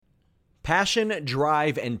Passion,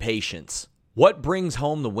 drive, and patience. What brings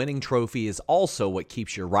home the winning trophy is also what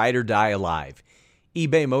keeps your ride or die alive.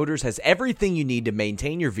 eBay Motors has everything you need to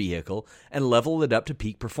maintain your vehicle and level it up to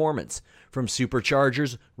peak performance. From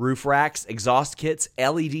superchargers, roof racks, exhaust kits,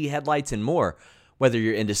 LED headlights, and more. Whether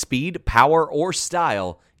you're into speed, power, or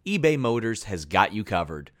style, eBay Motors has got you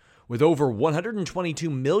covered. With over 122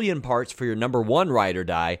 million parts for your number one ride or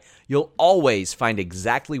die, you'll always find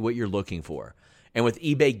exactly what you're looking for. And with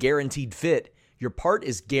eBay Guaranteed Fit, your part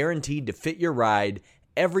is guaranteed to fit your ride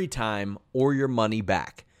every time or your money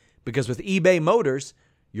back. Because with eBay Motors,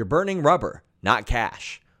 you're burning rubber, not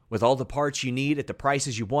cash. With all the parts you need at the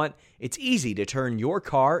prices you want, it's easy to turn your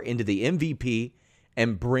car into the MVP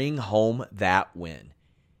and bring home that win.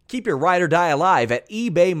 Keep your ride or die alive at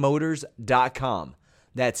ebaymotors.com.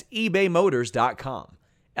 That's ebaymotors.com.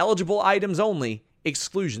 Eligible items only.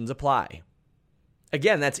 Exclusions apply.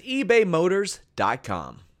 Again, that's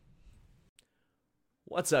ebaymotors.com.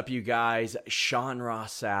 What's up, you guys? Sean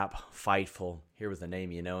Ross Sapp, Fightful, here with a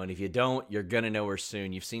name you know. And if you don't, you're going to know her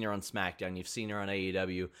soon. You've seen her on SmackDown. You've seen her on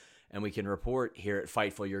AEW. And we can report here at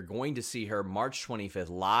Fightful, you're going to see her March 25th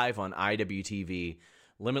live on IWTV.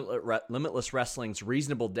 Limitless Wrestling's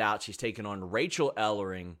Reasonable Doubt. She's taking on Rachel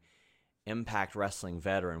Ellering, Impact Wrestling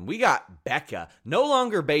veteran. We got Becca, no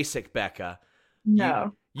longer basic Becca.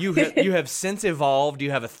 No. You have since evolved.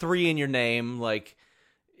 You have a 3 in your name. Like,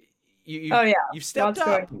 you've stepped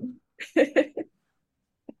up.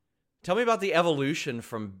 Tell me about the evolution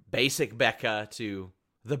from basic Becca to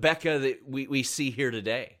the Becca that we see here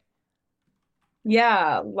today.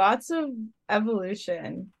 Yeah, lots of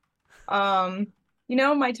evolution.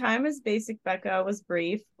 My time as basic Becca was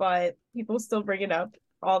brief, but people still bring it up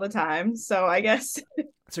all the time. So I guess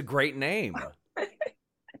it's a great name.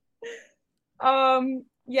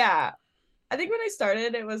 Yeah. I think when I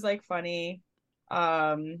started, it was like funny.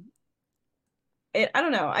 I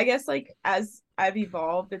don't know. I guess like as I've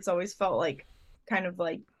evolved, it's always felt like kind of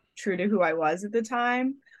like true to who I was at the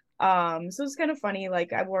time. So it's kind of funny.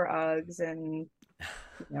 Like I wore Uggs and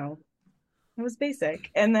it was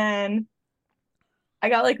basic. And then I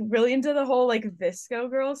got like really into the whole like Visco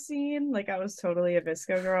girl scene. Like I was totally a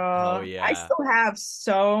Visco girl. Oh yeah. I still have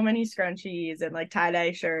so many scrunchies and like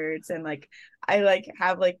tie-dye shirts, and like I like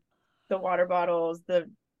have like the water bottles, the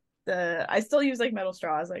I still use like metal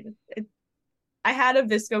straws. Like I had a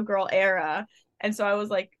Visco girl era, and so I was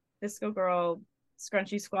like Visco girl,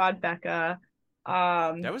 scrunchy squad Becca.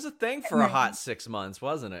 That was a thing for a hot 6 months,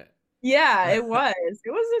 wasn't it? Yeah, it was.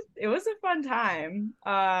 It was a fun time.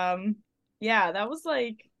 Yeah, that was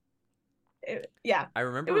like I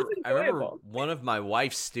remember one of my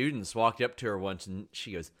wife's students walked up to her once and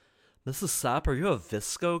she goes, "Mrs. Sapp, are you a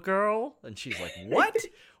Visco girl?" And she's like, "What?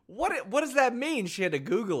 What does that mean?" She had to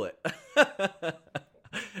Google it.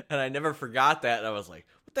 And I never forgot that. And I was like,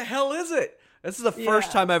 "What the hell is it?" This is the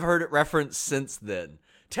first time I've heard it referenced since then.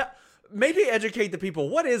 Maybe educate the people.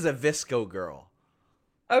 What is a Visco girl?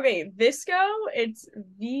 Okay, Visco, it's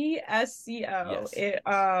VSCO. Yes. It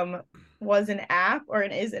was an app, or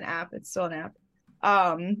it is an app, it's still an app.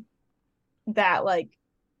 That like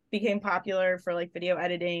became popular for like video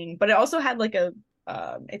editing, but it also had like a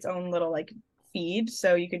its own little like feed,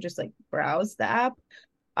 so you could just like browse the app.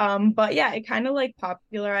 But yeah, it kind of like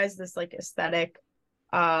popularized this like aesthetic,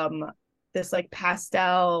 this like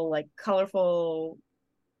pastel, like colorful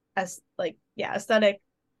aesthetic.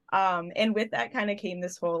 And with that kind of came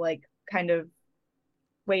this whole like kind of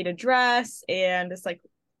way to dress and this like,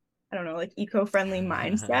 I don't know, like eco-friendly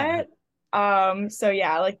mindset. So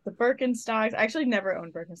yeah, like the Birkenstocks. I actually never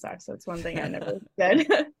owned Birkenstocks, so it's one thing I never did.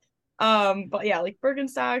 But yeah, like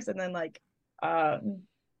Birkenstocks, and then like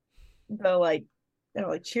the like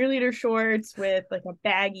like cheerleader shorts with like a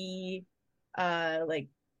baggy like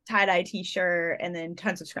tie-dye t-shirt, and then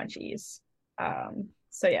tons of scrunchies.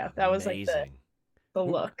 So yeah, that was like the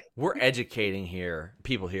look. We're educating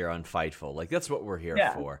people here on Fightful. Like that's what we're here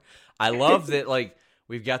for. I love that like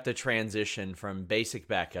we've got the transition from basic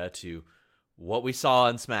Becca to what we saw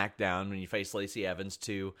on SmackDown when you face Lacey Evans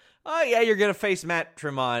to, oh yeah, you're gonna face Matt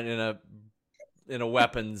Tremont in a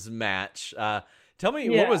weapons match. Tell me,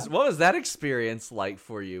 what was that experience like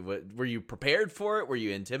for you? Were you prepared for it? Were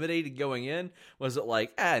you intimidated going in? Was it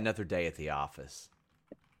like another day at the office?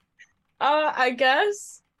 I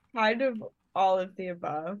guess kind of all of the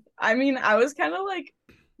above. I mean, I was kind of like,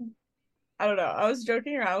 I don't know, I was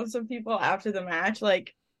joking around with some people after the match,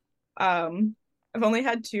 like I've only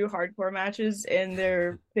had 2 hardcore matches, and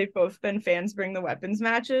they've both been fans bring the weapons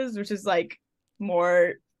matches, which is like 2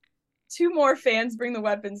 more fans bring the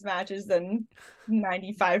weapons matches than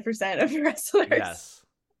 95% of wrestlers. Yes.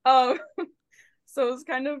 So it was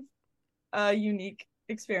kind of a unique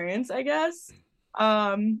experience, I guess.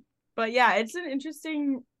 Um, but yeah, it's an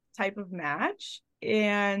interesting type of match.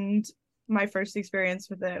 And my first experience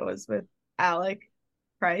with it was with Alec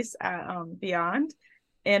Price at Beyond.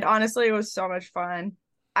 And honestly, it was so much fun.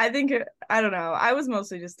 I think I don't know. I was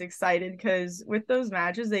mostly just excited because with those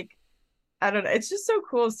matches, like I don't know, it's just so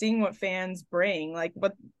cool seeing what fans bring, like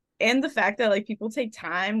what, and the fact that like people take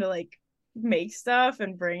time to like make stuff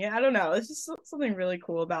and bring it. I don't know, it's just something really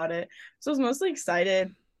cool about it. So I was mostly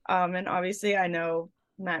excited. And obviously I know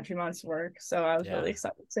Matt Tremont's work, so I was Yeah. really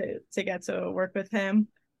excited to get to work with him.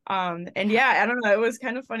 And yeah, I don't know, it was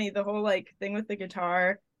kind of funny the whole like thing with the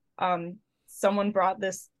guitar. Someone brought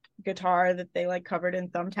this guitar that they like covered in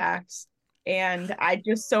thumbtacks, and I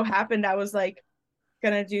just so happened I was like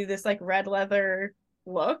gonna do this like red leather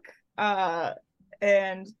look.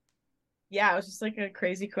 And yeah, it was just like a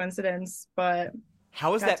crazy coincidence, but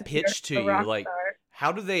How is got that to be pitched to a you? rock Like, star.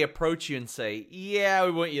 how do they approach you and say, "Yeah,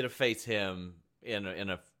 we want you to face him in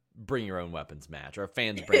a bring your own weapons match, or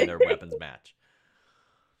fans bring their weapons match"?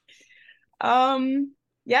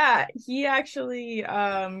 Yeah, he actually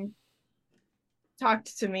talked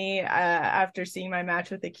to me after seeing my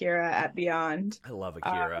match with Akira at Beyond. I love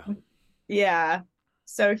Akira. Um, yeah.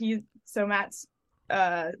 So Matt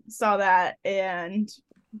saw that and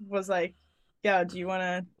was like, "Yo, do you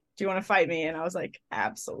wanna fight me?" And I was like,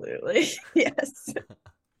 "Absolutely." Yes.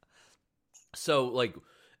 So, like,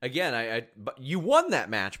 again, but you won that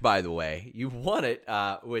match, by the way. You won it,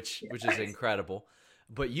 which is incredible.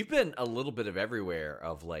 But you've been a little bit of everywhere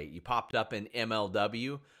of late. You popped up in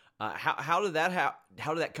MLW. How did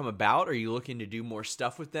how did that come about? Are you looking to do more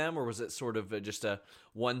stuff with them, or was it sort of just a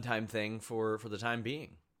one time thing for the time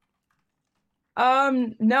being?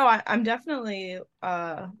 No, I'm definitely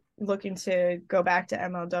looking to go back to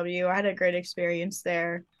MLW. I had a great experience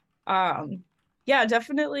there. Um, yeah,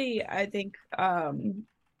 definitely. I think I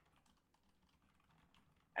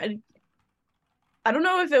I don't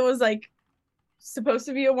know if it was like supposed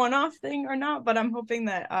to be a one-off thing or not, but I'm hoping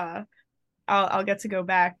that I'll get to go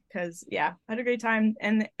back because yeah, I had a great time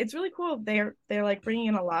and it's really cool. They're like bringing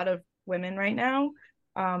in a lot of women right now.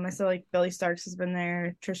 I saw like Billy Starks has been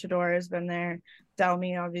there, Trisha Dora has been there,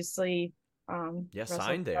 Delmy obviously, Yeah, Russell.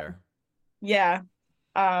 signed there. Yeah,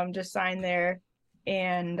 just signed there,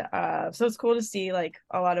 and so it's cool to see like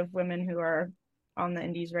a lot of women who are on the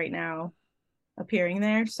indies right now appearing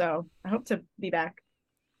there. So I hope to be back.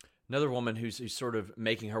 Another woman who's sort of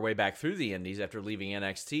making her way back through the Indies after leaving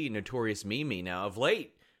NXT, Notorious Mimi. Now, of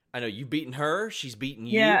late, I know you've beaten her; she's beaten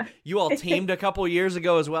you. Yeah. You all teamed a couple years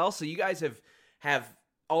ago as well, so you guys have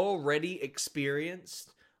already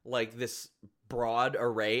experienced like this broad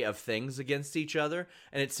array of things against each other,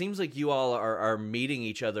 and it seems like you all are meeting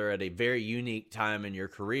each other at a very unique time in your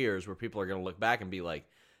careers, where people are going to look back and be like,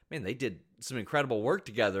 "Man, they did some incredible work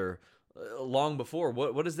together long before."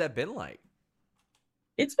 What has that been like?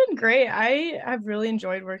 It's been great. I have really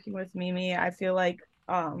enjoyed working with Mimi. I feel like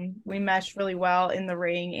we mesh really well in the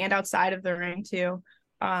ring and outside of the ring too.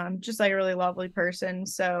 Just like a really lovely person.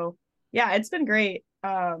 So yeah, it's been great.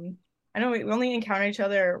 I know we only encountered each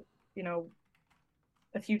other, you know,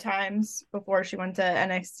 a few times before she went to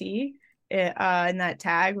NXT in that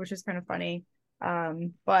tag, which is kind of funny.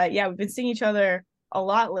 But yeah, we've been seeing each other a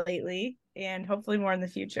lot lately and hopefully more in the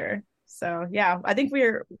future. So yeah, I think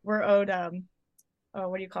we're owed oh,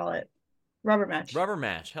 what do you call it? Rubber match. Rubber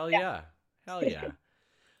match. Hell yeah. Hell yeah.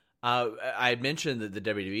 I had mentioned that the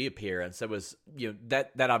WWE appearance, that was,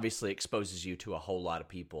 that obviously exposes you to a whole lot of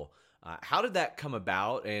people. How did that come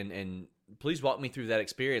about? And please walk me through that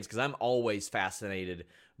experience, because I'm always fascinated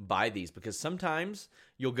by these, because sometimes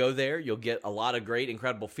you'll go there, you'll get a lot of great,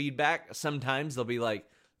 incredible feedback. Sometimes they'll be like,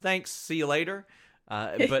 thanks, see you later.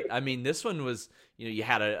 But I mean, this one was, you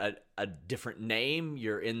had a different name.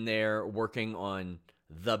 You're in there working on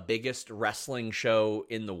the biggest wrestling show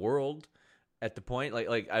in the world at the point.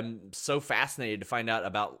 Like I'm so fascinated to find out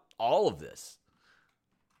about all of this.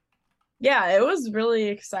 Yeah, it was really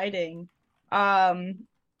exciting. Um,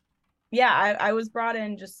 yeah, I was brought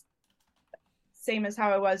in just same as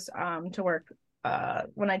how I was to work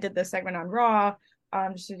when I did this segment on Raw,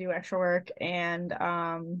 just to do extra work, and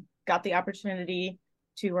got the opportunity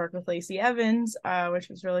to work with Lacey Evans, which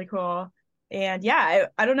was really cool. And yeah,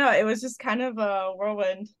 I don't know, it was just kind of a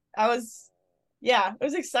whirlwind. Yeah, it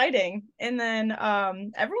was exciting. And then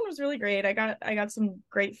everyone was really great. I got some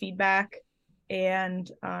great feedback, and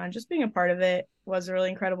just being a part of it was a really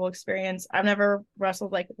incredible experience. I've never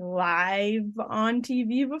wrestled like live on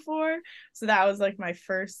TV before, so that was like my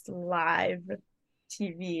first live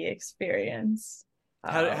TV experience.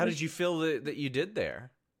 How did you feel that you did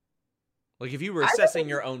there? Like if you were I assessing think,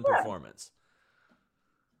 your own yeah, performance.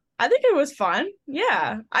 I think it was fun.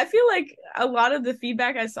 Yeah. I feel like a lot of the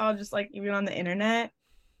feedback I saw just like even on the internet,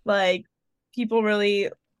 like people really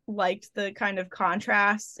liked the kind of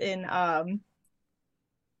contrast in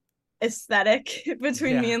aesthetic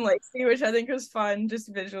between me Yeah. and Lacey, which I think was fun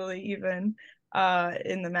just visually even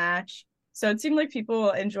in the match. So it seemed like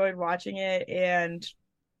people enjoyed watching it, and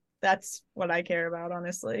that's what I care about,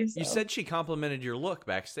 honestly. You So said she complimented your look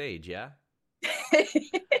backstage, yeah?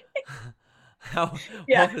 How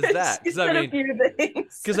yeah, what was that? she said a few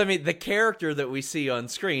things. Because I mean, the character that we see on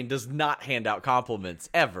screen does not hand out compliments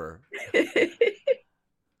ever.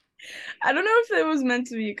 I don't know if it was meant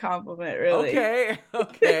to be a compliment, really. Okay,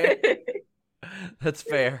 okay, that's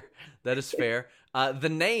fair. That is fair. The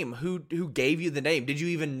name. Who gave you the name? Did you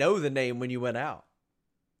even know the name when you went out?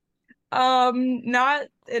 Not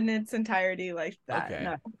in its entirety like that. Okay.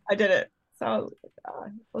 No, I did it. So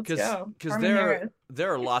let's Because go. because Carmen there Harris.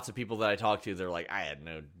 there are lots of people that I talk to. They're like, I had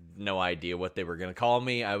no idea what they were gonna call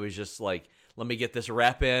me. I was just like, let me get this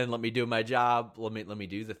rep in. Let me do my job. Let me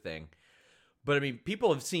do the thing. But I mean,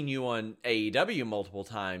 people have seen you on AEW multiple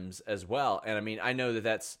times as well, and I mean, I know that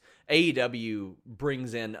that's AEW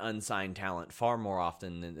brings in unsigned talent far more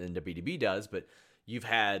often than WWE does. But you've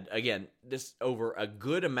had again this over a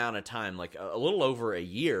good amount of time, like a little over a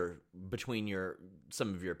year between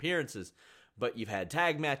some of your appearances. But you've had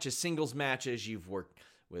tag matches, singles matches. You've worked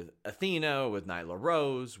with Athena, with Nyla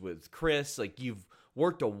Rose, with Chris. Like you've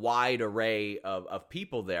worked a wide array of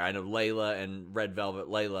people there. I know Layla and Red Velvet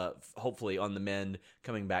Layla, hopefully on the mend,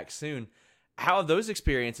 coming back soon. How have those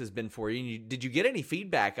experiences been for you? And did you get any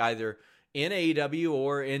feedback either in AEW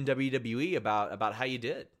or in WWE about how you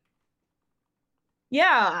did?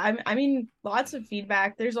 Yeah, I mean, lots of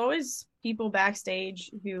feedback. There's always people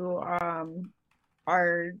backstage who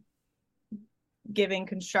are giving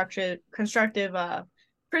constructive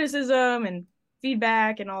criticism and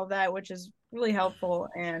feedback and all of that, which is really helpful,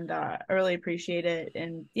 and I really appreciate it.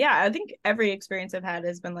 And yeah, I think every experience I've had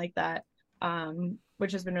has been like that,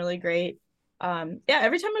 which has been really great. Yeah,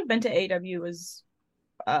 every time I've been to AEW was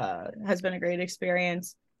has been a great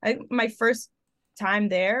experience. My first time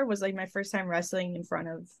there was like my first time wrestling in front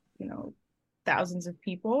of, thousands of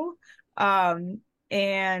people.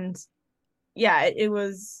 And yeah, it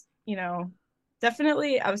was, I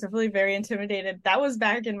was definitely very intimidated. That was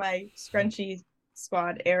back in my scrunchy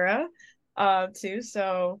squad era, too.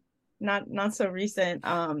 So not so recent.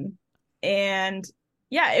 And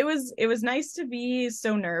yeah, it was nice to be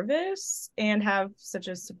so nervous and have such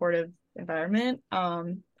a supportive environment.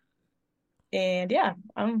 And yeah,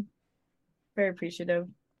 I'm very appreciative.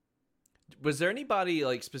 Was there anybody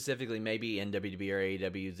like specifically maybe in WWE or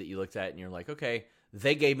AEW that you looked at and you're like, okay,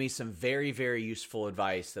 they gave me some very, very useful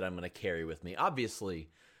advice that I'm going to carry with me? Obviously,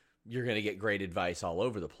 you're going to get great advice all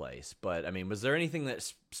over the place. But I mean, was there anything that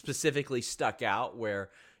specifically stuck out where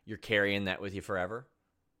you're carrying that with you forever?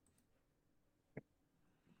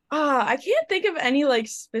 I can't think of any like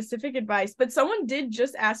specific advice, but someone did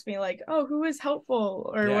just ask me like, "Oh, who is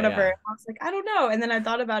helpful or Yeah, whatever." yeah. I was like, "I don't know," and then I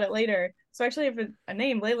thought about it later. So I actually have a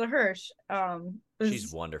name, Layla Hirsch. She's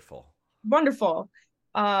Was wonderful. wonderful,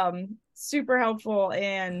 super helpful,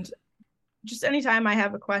 and just anytime I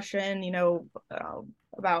have a question,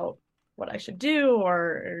 about what I should do,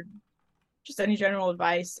 or just any general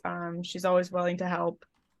advice, she's always willing to help.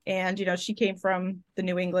 And she came from the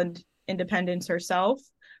New England Independence herself,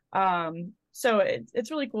 so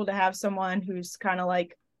it's really cool to have someone who's kind of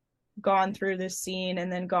like gone through this scene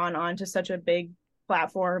and then gone on to such a big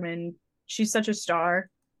platform, and she's such a star,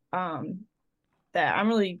 um, that I'm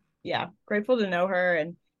really, yeah, grateful to know her,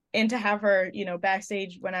 and to have her,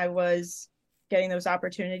 backstage when I was getting those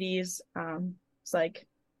opportunities. It's like,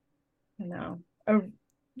 a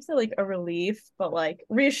is it like a relief, but like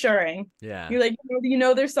reassuring. Yeah. You're like,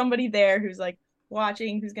 there's somebody there who's like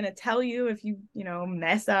watching, who's gonna tell you if you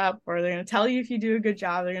mess up, or they're gonna tell you if you do a good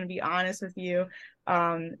job. They're gonna be honest with you,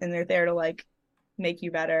 and they're there to like make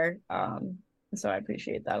you better. So I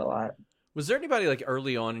appreciate that a lot. Was there anybody like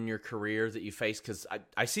early on in your career that you faced? Because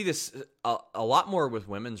I see this a lot more with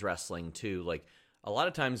women's wrestling too. Like a lot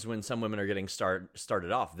of times when some women are getting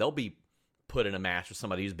started off, they'll be put in a match with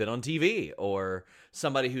somebody who's been on TV or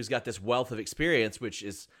somebody who's got this wealth of experience, which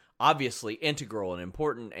is obviously integral and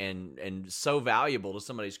important and so valuable to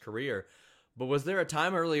somebody's career. But was there a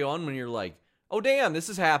time early on when you're like, oh damn, this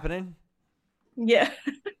is happening? Yeah.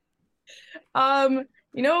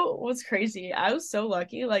 What's crazy? I was so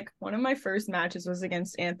lucky. Like one of my first matches was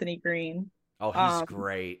against Anthony Green. Oh, he's Um,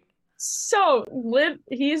 great. so lit.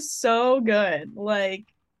 He's so good, like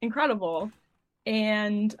incredible.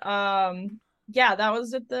 And yeah, that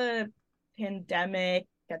was at the pandemic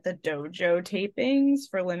at the dojo tapings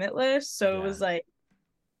for Limitless. So it Yeah. was like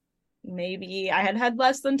maybe I had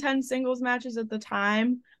less than 10 singles matches at the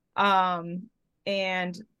time. And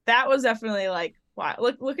that was definitely like, wow.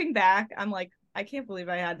 Looking back, I'm like, I can't believe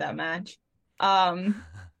I had that match. And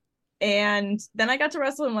then I got to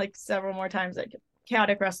wrestle him like several more times, like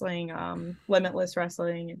Chaotic Wrestling, Limitless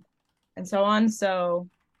Wrestling, and so on. So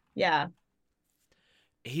yeah.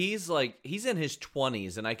 He's in his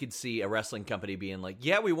 20s, and I could see a wrestling company being like,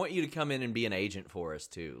 yeah, we want you to come in and be an agent for us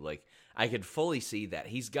too. Like, I could fully see that.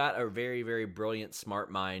 He's got a very, very brilliant,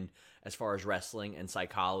 smart mind as far as wrestling and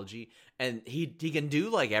psychology, and he can do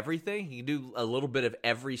like everything. He can do a little bit of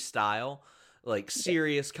every style, like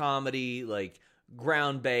serious comedy, like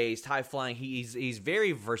ground based, high flying. He's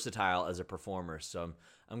very versatile as a performer. So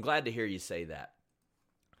I'm glad to hear you say that.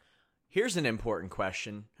 Here's an important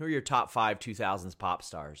question. Who are your top 5 2000s pop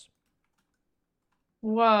stars?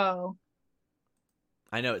 Whoa.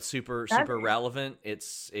 I know it's super That's relevant.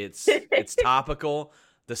 It's topical.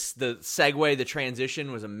 The segue, the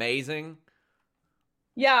transition was amazing.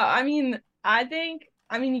 Yeah, I mean,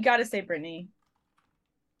 you got to say Britney.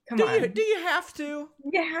 Come on. Do you have to?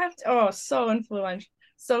 You have to. Oh, so influential.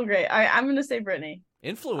 So great. I'm going to say Britney.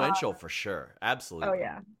 Influential for sure. Absolutely. Oh,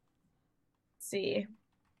 yeah. Let's see.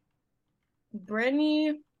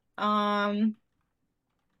 Britney. I'm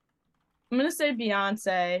going to say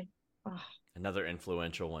Beyonce. Oh, another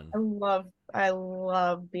influential one. I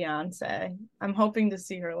love Beyonce. I'm hoping to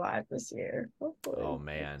see her live this year. Hopefully. Oh,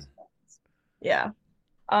 man. Yeah.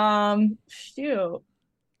 Shoot.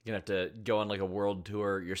 You're gonna have to go on like a world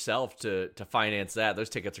tour yourself to finance that. Those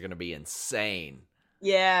tickets are gonna be insane.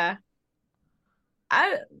 Yeah.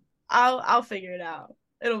 I'll figure it out.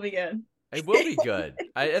 It'll be good. It will be good.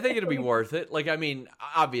 I think it'll be worth it. Like, I mean,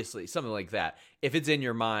 obviously, something like that. If it's in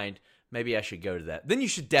your mind, maybe I should go to that. Then you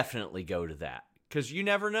should definitely go to that, because you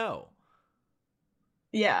never know.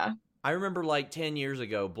 Yeah. I remember like 10 years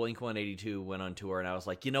ago, Blink-182 went on tour, and I was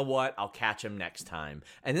like, you know what? I'll catch them next time.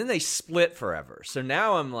 And then they split forever. So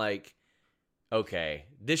now I'm like, okay,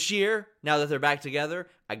 this year, now that they're back together,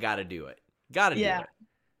 I got to do it. Got to do it.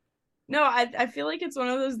 No, I feel like it's one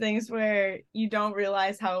of those things where you don't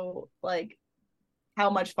realize how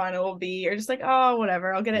much fun it will be. You're just like, oh,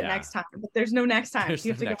 whatever, I'll get it next time. But there's no next time.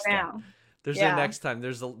 You have to go now. There's no next time.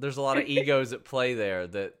 There's a lot of egos at play there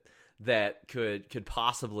that could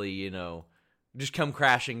possibly, you know, just come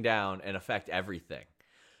crashing down and affect everything.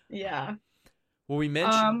 Yeah. Well, we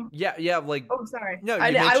mentioned, like. Oh, sorry. No,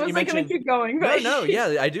 I was like going to keep going. But... No,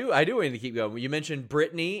 yeah, I do want to keep going. You mentioned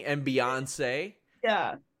Britney and Beyonce.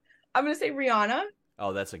 Yeah, I'm gonna say Rihanna.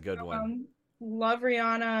 Oh, that's a good one. Love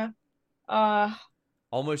Rihanna.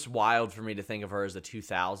 Almost wild for me to think of her as a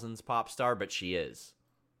 2000s pop star, but she is.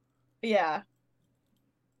 Yeah.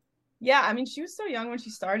 Yeah, I mean, she was so young when she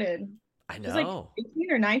started. I know. She was like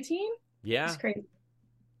 18 or 19. Yeah. It's crazy.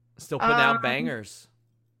 Still putting out bangers.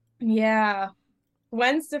 Yeah.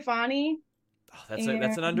 Gwen Stefani. Oh,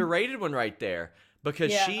 that's an underrated one right there,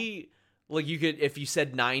 because she, like, you could, if you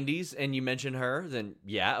said 90s and you mentioned her, then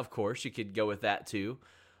yeah, of course you could go with that too.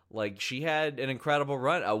 Like, she had an incredible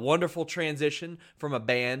run, a wonderful transition from a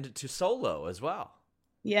band to solo as well.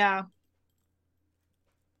 Yeah.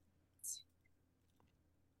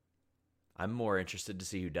 I'm more interested to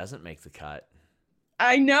see who doesn't make the cut.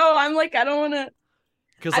 I know. I'm like, I don't want to.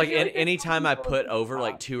 Because like anytime I put over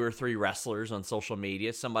like 2 or 3 wrestlers on social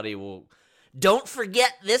media, somebody will, don't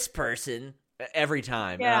forget this person every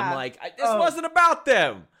time. Yeah. And I'm like, this wasn't about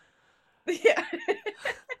them. Yeah.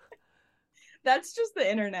 That's just the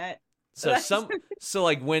internet. So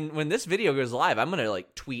like when this video goes live, I'm going to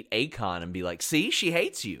like tweet Akon and be like, see, she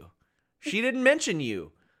hates you. She didn't mention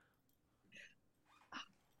you.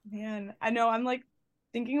 Man, I know. I'm like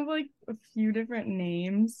thinking of like a few different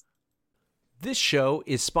names. This show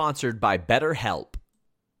is sponsored by BetterHelp.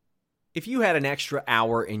 If you had an extra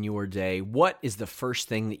hour in your day, what is the first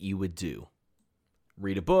thing that you would do?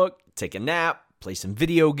 Read a book, take a nap, play some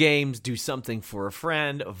video games, do something for a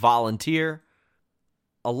friend, volunteer.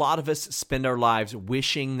 A lot of us spend our lives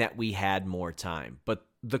wishing that we had more time. But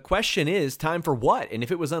the question is, time for what? And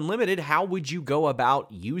if it was unlimited, how would you go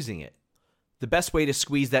about using it? The best way to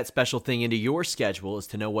squeeze that special thing into your schedule is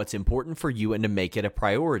to know what's important for you and to make it a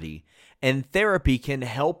priority. And therapy can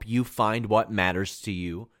help you find what matters to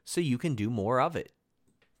you so you can do more of it.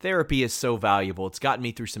 Therapy is so valuable. It's gotten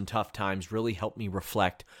me through some tough times, really helped me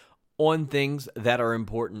reflect on things that are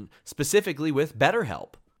important, specifically with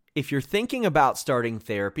BetterHelp. If you're thinking about starting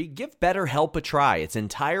therapy, give BetterHelp a try. It's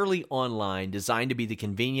entirely online, designed to be the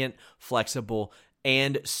convenient, flexible,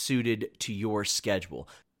 and suited to your schedule.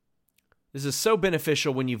 This is so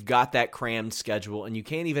beneficial when you've got that crammed schedule and you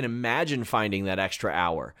can't even imagine finding that extra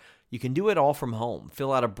hour. You can do it all from home.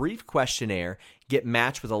 Fill out a brief questionnaire, get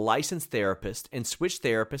matched with a licensed therapist, and switch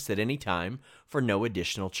therapists at any time for no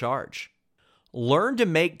additional charge. Learn to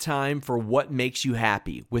make time for what makes you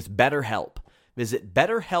happy with BetterHelp. Visit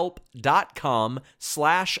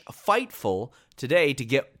betterhelp.com/Fightful today to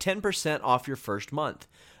get 10% off your first month.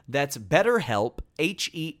 That's BetterHelp,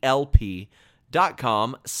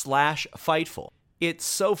 HELP.com/Fightful. It's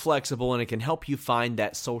so flexible and it can help you find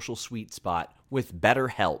that social sweet spot with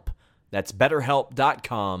BetterHelp. That's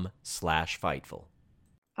betterhelp.com/Fightful.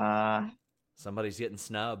 Somebody's getting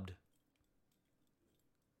snubbed.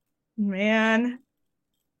 Man.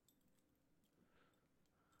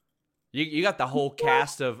 You got the whole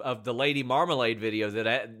cast of the Lady Marmalade video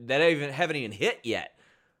that haven't even hit yet.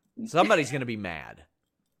 Somebody's going to be mad.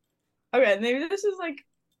 Okay, maybe this is like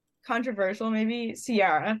controversial. Maybe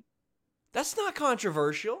Ciara. That's not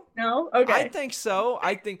controversial. No? Okay. I think so.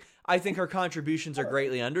 I think her contributions are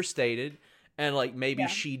greatly understated, and like maybe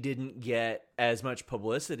she didn't get as much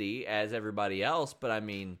publicity as everybody else, but I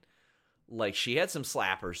mean, like she had some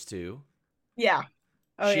slappers too. Yeah.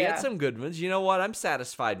 She had some good ones. You know what? I'm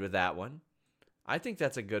satisfied with that one. I think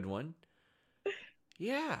that's a good one.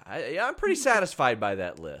 Yeah, I'm pretty satisfied by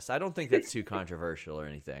that list. I don't think that's too controversial or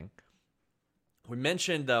anything. We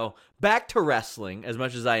mentioned, though, back to wrestling, as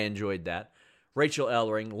much as I enjoyed that. Rachel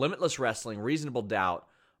Ellering, Limitless Wrestling, Reasonable Doubt,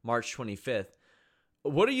 March 25th.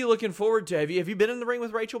 What are you looking forward to? Have you been in the ring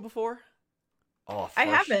with Rachel before? I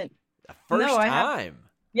haven't. First time.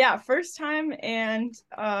 Yeah, first time. And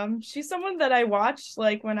she's someone that I watched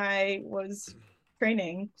like when I was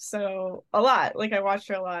training. So a lot. Like I watched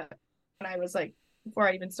her a lot when I was like before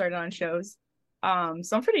I even started on shows. So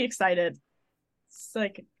I'm pretty excited. It's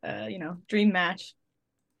like dream match.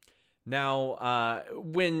 Now,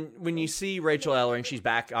 when you see Rachel Ellering, she's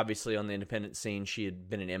back obviously on the independent scene. She had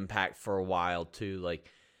been an Impact for a while too. Like,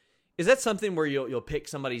 is that something where you'll pick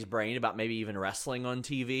somebody's brain about maybe even wrestling on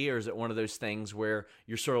TV, or is it one of those things where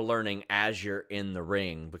you're sort of learning as you're in the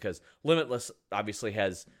ring? Because Limitless obviously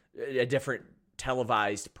has a different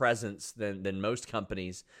televised presence than most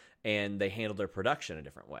companies, and they handle their production a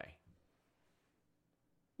different way.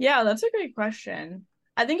 Yeah, that's a great question.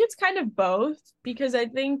 I think it's kind of both, because I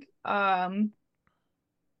think I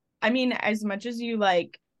mean, as much as you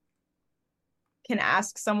like can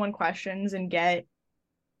ask someone questions and get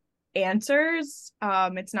answers,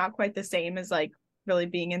 it's not quite the same as like really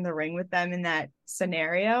being in the ring with them in that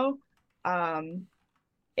scenario. And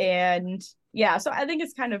yeah, so I think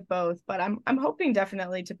it's kind of both, but I'm hoping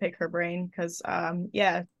definitely to pick her brain because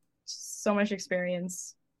so much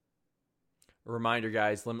experience. A reminder,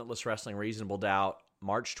 guys, Limitless Wrestling, Reasonable Doubt,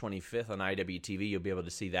 March 25th on IWTV. You'll be able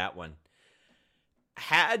to see that one.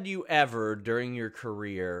 Had you ever, during your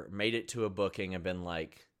career, made it to a booking and been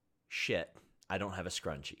like, shit, I don't have a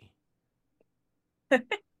scrunchie?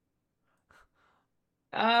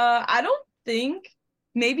 I don't think.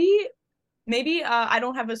 Maybe I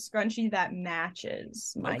don't have a scrunchie that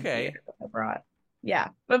matches my gear that I brought. Yeah,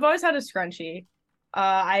 but I've always had a scrunchie.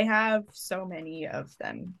 I have so many of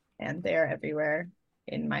them, and they're everywhere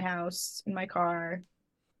in my house, in my car,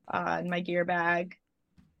 in my gear bag.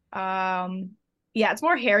 Yeah, it's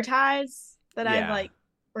more hair ties that I like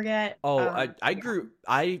forget.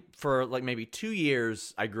 I for like maybe 2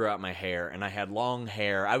 years I grew out my hair, and I had long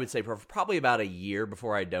hair. I would say for probably about a year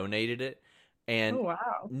before I donated it, and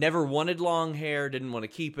never wanted long hair, didn't want to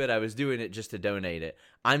keep it. I was doing it just to donate it.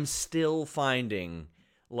 I'm still finding,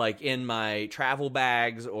 like in my travel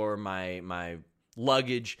bags or my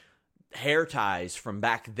luggage, hair ties from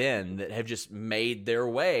back then that have just made their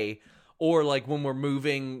way. Or like when we're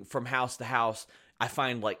moving from house to house, I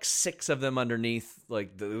find like 6 of them underneath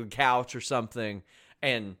like the couch or something,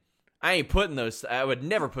 and I ain't putting those. I would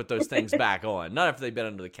never put those things back on, not if they've been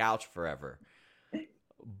under the couch forever.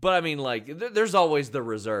 But I mean, like, there's always the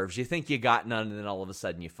reserves. You think you got none, and then all of a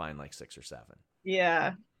sudden you find like 6 or 7.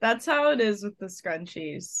 Yeah, that's how it is with the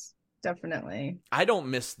scrunchies. Definitely. I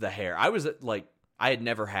don't miss the hair. I was like, I had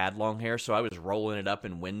never had long hair, so I was rolling it up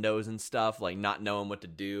in windows and stuff, like not knowing what to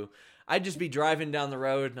do. I'd just be driving down the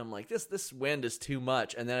road, and I'm like, this wind is too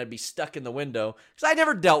much, and then I'd be stuck in the window because I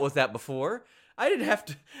never dealt with that before. I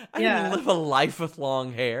didn't live a life with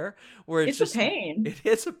long hair where it's just a pain. It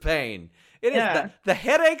is a pain. It is. The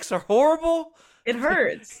headaches are horrible. It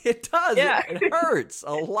hurts. It does. Yeah. It hurts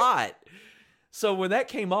a lot. So when that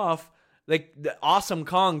came off, like the Awesome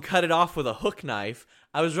Kong cut it off with a hook knife.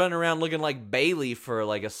 I was running around looking like Bailey for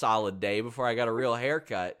like a solid day before I got a real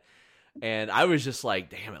haircut. And I was just like,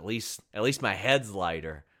 damn, at least my head's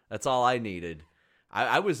lighter. That's all I needed.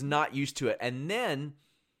 I was not used to it. And then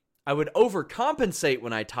I would overcompensate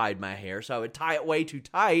when I tied my hair, so I would tie it way too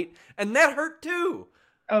tight, and that hurt too.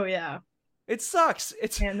 Oh yeah. It sucks.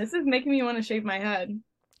 Man, this is making me want to shave my head.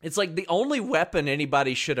 It's like the only weapon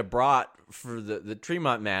anybody should have brought for the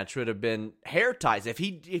Tremont match would have been hair ties. If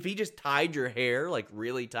he just tied your hair like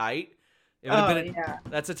really tight, it would have been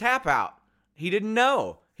that's a tap out. He didn't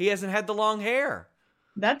know. He hasn't had the long hair.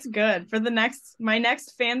 That's good. For my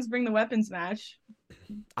next Fans Bring the Weapons match,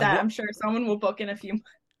 that I'm sure someone will book in a few months.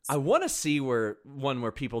 I want to see where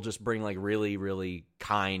people just bring like really, really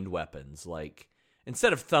kind weapons. Like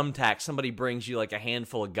instead of thumbtacks, somebody brings you like a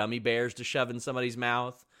handful of gummy bears to shove in somebody's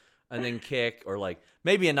mouth and then kick, or like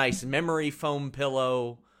maybe a nice memory foam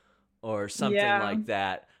pillow or something like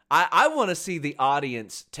that. I want to see the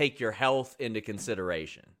audience take your health into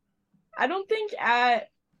consideration. I don't think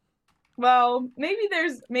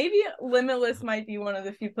maybe Limitless might be one of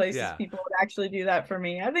the few places people would actually do that for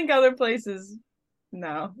me. I think other places,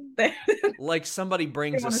 no. Like somebody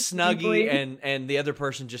brings a Snuggie and the other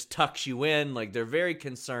person just tucks you in. Like they're very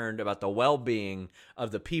concerned about the well-being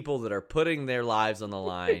of the people that are putting their lives on the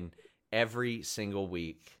line every single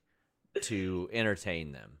week to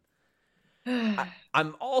entertain them.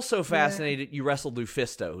 I'm also fascinated. You wrestled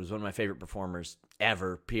Lufisto, who's one of my favorite performers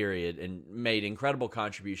ever, period, and made incredible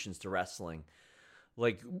contributions to wrestling.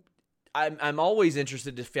 Like, I'm always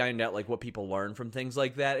interested to find out like what people learn from things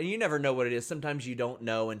like that, and you never know what it is. Sometimes you don't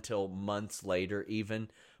know until months later, even.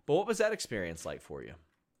 But what was that experience like for you?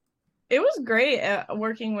 It was great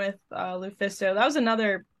working with Lufisto. That was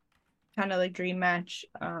another kind of like dream match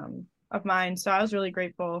of mine, so I was really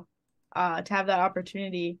grateful to have that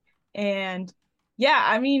opportunity. And yeah,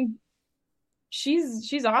 I mean,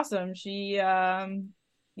 she's awesome. She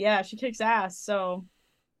kicks ass. So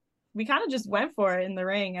we kind of just went for it in the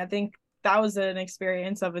ring. I think that was an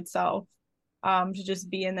experience of itself. To just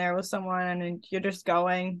be in there with someone and you're just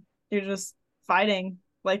fighting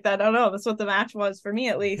like that. I don't know. That's what the match was for me,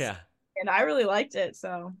 at least. Yeah. And I really liked it.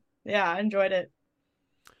 So yeah, I enjoyed it.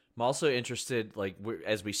 I'm also interested, like,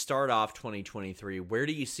 as we start off 2023, where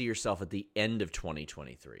do you see yourself at the end of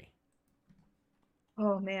 2023?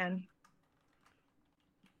 Oh, man.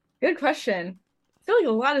 Good question. I feel like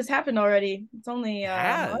a lot has happened already. It's only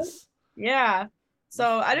yeah.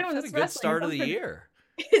 So I didn't want to. A good start of the year.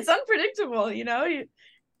 It's unpredictable, you know.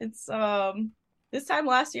 It's this time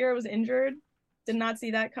last year I was injured. Did not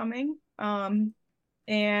see that coming. And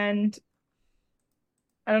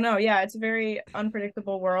I don't know. Yeah, it's a very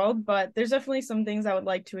unpredictable world, but there's definitely some things I would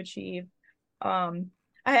like to achieve. I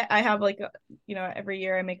have like every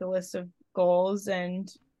year I make a list of goals, and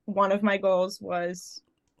one of my goals was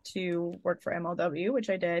to work for MLW, which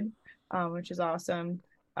I did, which is awesome.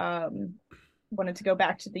 Wanted to go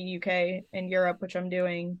back to the UK and Europe, which I'm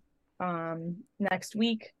doing next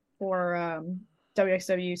week for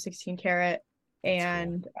WXW 16 Carat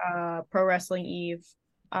and Pro Wrestling Eve,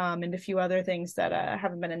 and a few other things that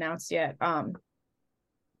haven't been announced yet.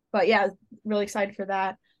 But yeah, really excited for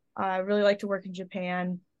that. I really like to work in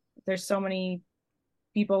Japan. There's so many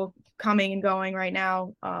people coming and going right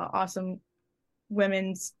now, awesome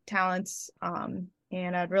women's talents, and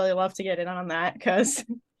I'd really love to get in on that because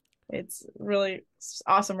it's really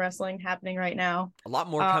awesome wrestling happening right now. A lot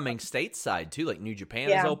more coming stateside too, like New Japan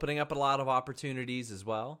is opening up a lot of opportunities as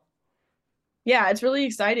well. Yeah, it's really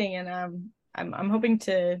exciting, and I'm hoping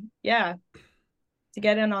to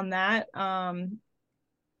get in on that.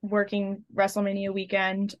 Working WrestleMania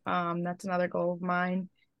weekend, that's another goal of mine.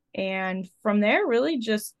 And from there, really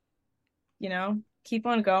just, keep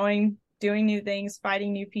on going, doing new things,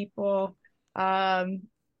 fighting new people,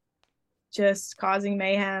 just causing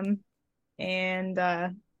mayhem and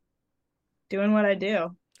doing what I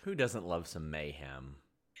do. Who doesn't love some mayhem?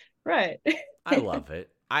 Right. I love it.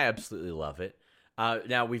 I absolutely love it.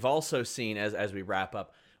 Now, we've also seen, as we wrap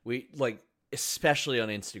up, we especially on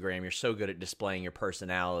Instagram, you're so good at displaying your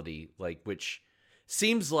personality, which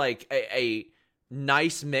seems like a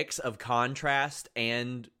nice mix of contrast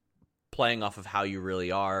and playing off of how you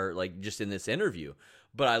really are, just in this interview.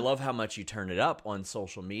 But I love how much you turn it up on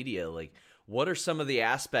social media. What are some of the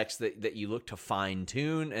aspects that you look to fine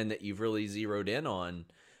tune and that you've really zeroed in on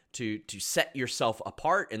to set yourself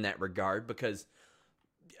apart in that regard? Because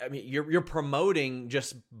I mean, you're promoting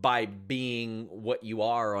just by being what you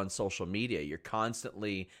are on social media. You're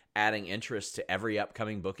constantly adding interest to every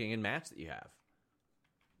upcoming booking and match that you have.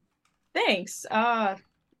 Thanks.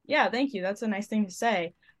 Yeah, thank you. That's a nice thing to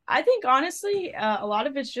say. I think honestly, a lot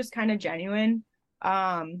of it's just kind of genuine.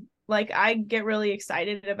 I get really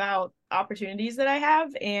excited about opportunities that I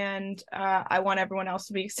have, and I want everyone else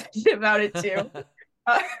to be excited about it too.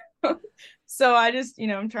 So I just,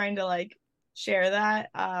 I'm trying to like share that.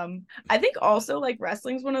 I think also like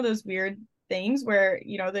wrestling's one of those weird things where,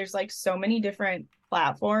 there's like so many different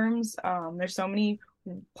platforms. There's so many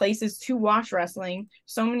places to watch wrestling,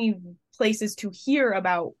 so many places to hear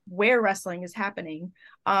about where wrestling is happening,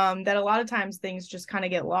 that a lot of times things just kind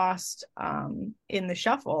of get lost in the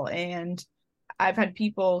shuffle. And I've had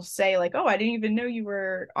people say like, "Oh, I didn't even know you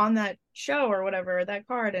were on that show or whatever, that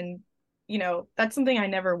card." And that's something I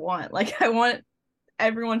never want. Like I want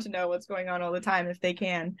everyone to know what's going on all the time if they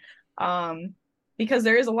can. Because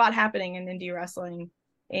there is a lot happening in indie wrestling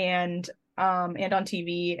and on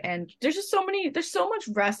TV, and there's so much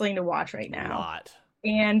wrestling to watch right A now. lot.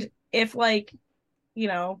 And if like, you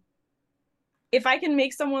know, if I can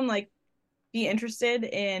make someone like be interested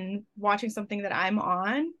in watching something that I'm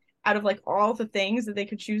on out of like all the things that they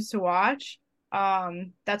could choose to watch,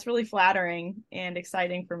 that's really flattering and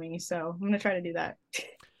exciting for me. So I'm gonna try to do that.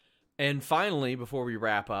 And finally, before we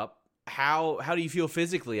wrap up, how do you feel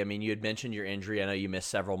physically? I mean, you had mentioned your injury. I know you missed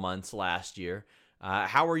several months last year.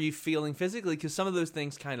 How are you feeling physically? Because some of those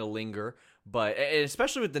things kind of linger, but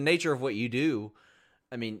especially with the nature of what you do,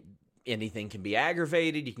 I mean, anything can be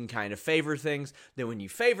aggravated. You can kind of favor things. Then when you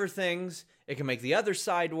favor things, it can make the other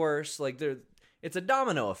side worse. Like it's a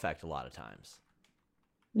domino effect a lot of times.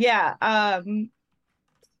 Yeah.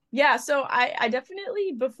 Yeah. So I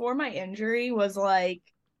definitely before my injury was like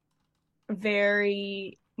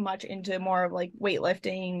very much into more of like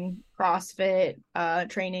weightlifting, CrossFit,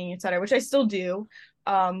 training, etc., which I still do.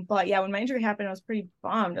 But yeah, when my injury happened, I was pretty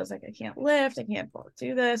bummed. I was like, I can't lift, I can't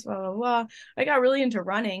do this, blah blah blah. I got really into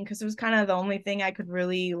running because it was kind of the only thing I could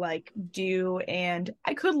really like do, and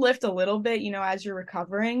I could lift a little bit, as you're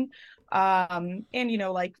recovering, and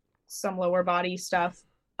like some lower body stuff.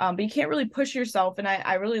 But you can't really push yourself, and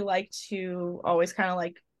I really like to always kind of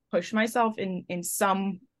like push myself in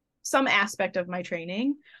some aspect of my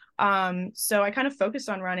training. So I kind of focused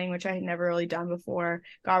on running, which I had never really done before,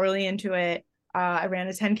 got really into it. I ran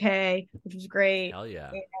a 10K, which was great. Hell yeah.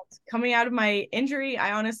 And coming out of my injury,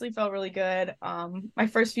 I honestly felt really good. My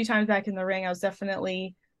first few times back in the ring, I was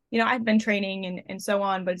definitely, I'd been training and so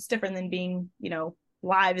on, but it's different than being,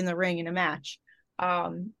 live in the ring in a match.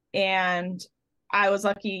 And I was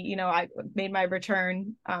lucky, I made my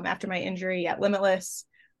return after my injury at Limitless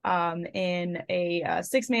in a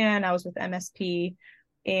 6-man. I was with MSP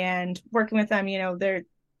and working with them.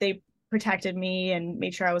 They protected me and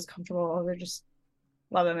made sure I was comfortable. They're just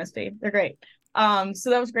love MSP. They're great. So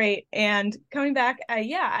that was great. And coming back, I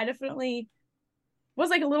definitely was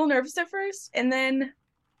like a little nervous at first, and then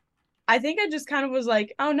I think I just kind of was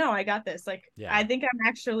like, oh no, I got this. Like, Yeah. I think I'm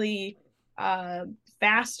actually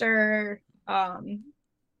faster.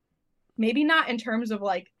 Maybe not in terms of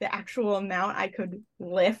like the actual amount I could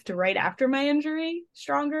lift right after my injury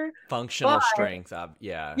stronger. Functional But strength.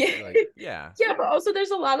 Yeah. yeah. Like, yeah. Yeah, but also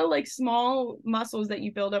there's a lot of like small muscles that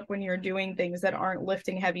you build up when you're doing things that aren't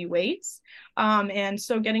lifting heavy weights. And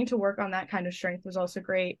so getting to work on that kind of strength was also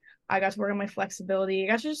great. I got to work on my flexibility. I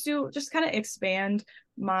got to just kind of expand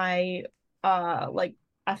my like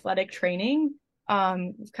athletic training.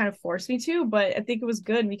 Kind of forced me to, but I think it was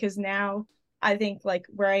good because now I think like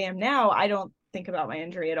where I am now, I don't think about my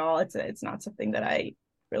injury at all. It's not something that I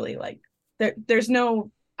really like. There's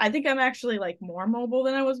no. I think I'm actually like more mobile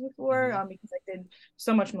than I was before, because I did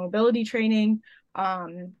so much mobility training,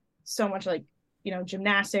 so much like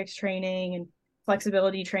gymnastics training and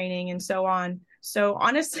flexibility training and so on. So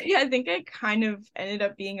honestly, I think I kind of ended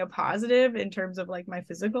up being a positive in terms of like my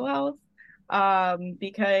physical health,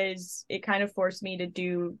 because it kind of forced me to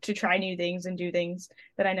try new things and do things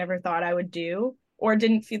that I never thought I would do or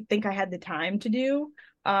didn't think I had the time to do.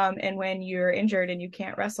 And when you're injured and you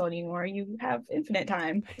can't wrestle anymore, you have infinite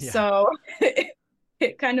time. Yeah. So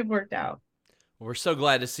it kind of worked out. Well, we're so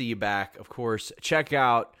glad to see you back. Of course, check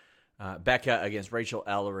out Becca against Rachel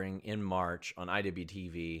Ellering in March on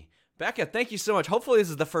IWTV. Becca, thank you so much. Hopefully this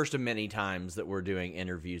is the first of many times that we're doing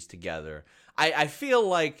interviews together. I feel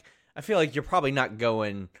like you're probably not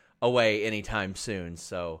going away anytime soon.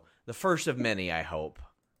 So the first of many, I hope.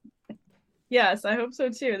 Yes, I hope so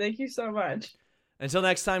too. Thank you so much. Until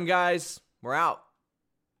next time, guys, we're out.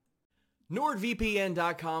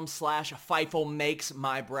 NordVPN.com/Fightful makes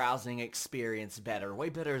my browsing experience better. Way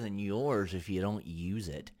better than yours if you don't use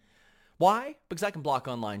it. Why? Because I can block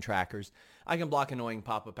online trackers. I can block annoying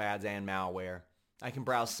pop-up ads and malware. I can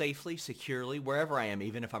browse safely, securely, wherever I am,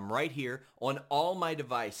 even if I'm right here on all my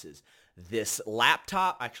devices. This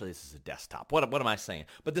laptop, actually this is a desktop. What am I saying?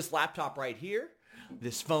 But this laptop right here,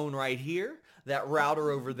 this phone right here, that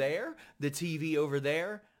router over there, the TV over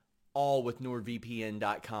there, all with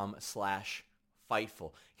NordVPN.com/Fightful.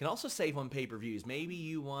 Fightful. You can also save on pay-per-views. Maybe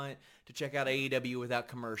you want to check out AEW without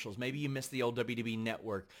commercials. Maybe you miss the old WWE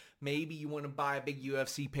Network. Maybe you want to buy a big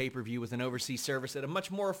UFC pay-per-view with an overseas service at a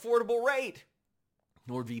much more affordable rate.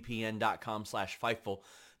 NordVPN.com/Fightful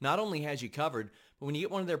not only has you covered, but when you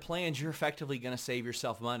get one of their plans, you're effectively going to save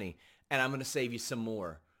yourself money. And I'm going to save you some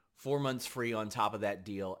more. 4 months free on top of that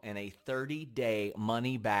deal and a 30-day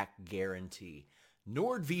money-back guarantee.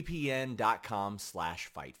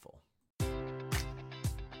 NordVPN.com/Fightful.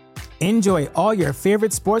 Enjoy all your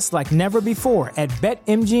favorite sports like never before at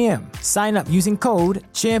BetMGM. Sign up using code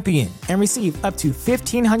CHAMPION and receive up to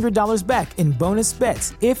 $1,500 back in bonus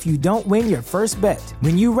bets if you don't win your first bet.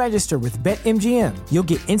 When you register with BetMGM, you'll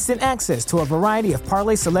get instant access to a variety of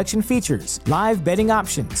parlay selection features, live betting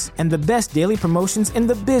options, and the best daily promotions in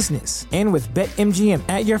the business. And with BetMGM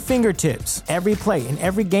at your fingertips, every play and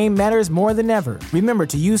every game matters more than ever. Remember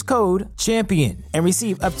to use code CHAMPION and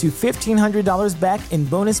receive up to $1,500 back in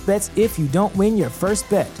bonus bets if you don't win your first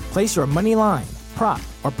bet. Place your money line, prop,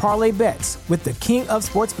 or parlay bets with the king of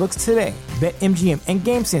sportsbooks today. BetMGM and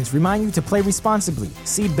GameSense remind you to play responsibly.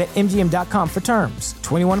 See BetMGM.com for terms.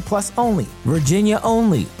 21 plus only. Virginia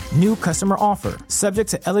only. New customer offer. Subject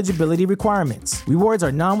to eligibility requirements. Rewards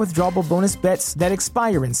are non-withdrawable bonus bets that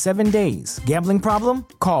expire in 7 days. Gambling problem?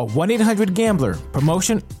 Call 1-800-GAMBLER.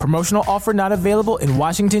 Promotional offer not available in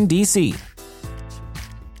Washington, D.C.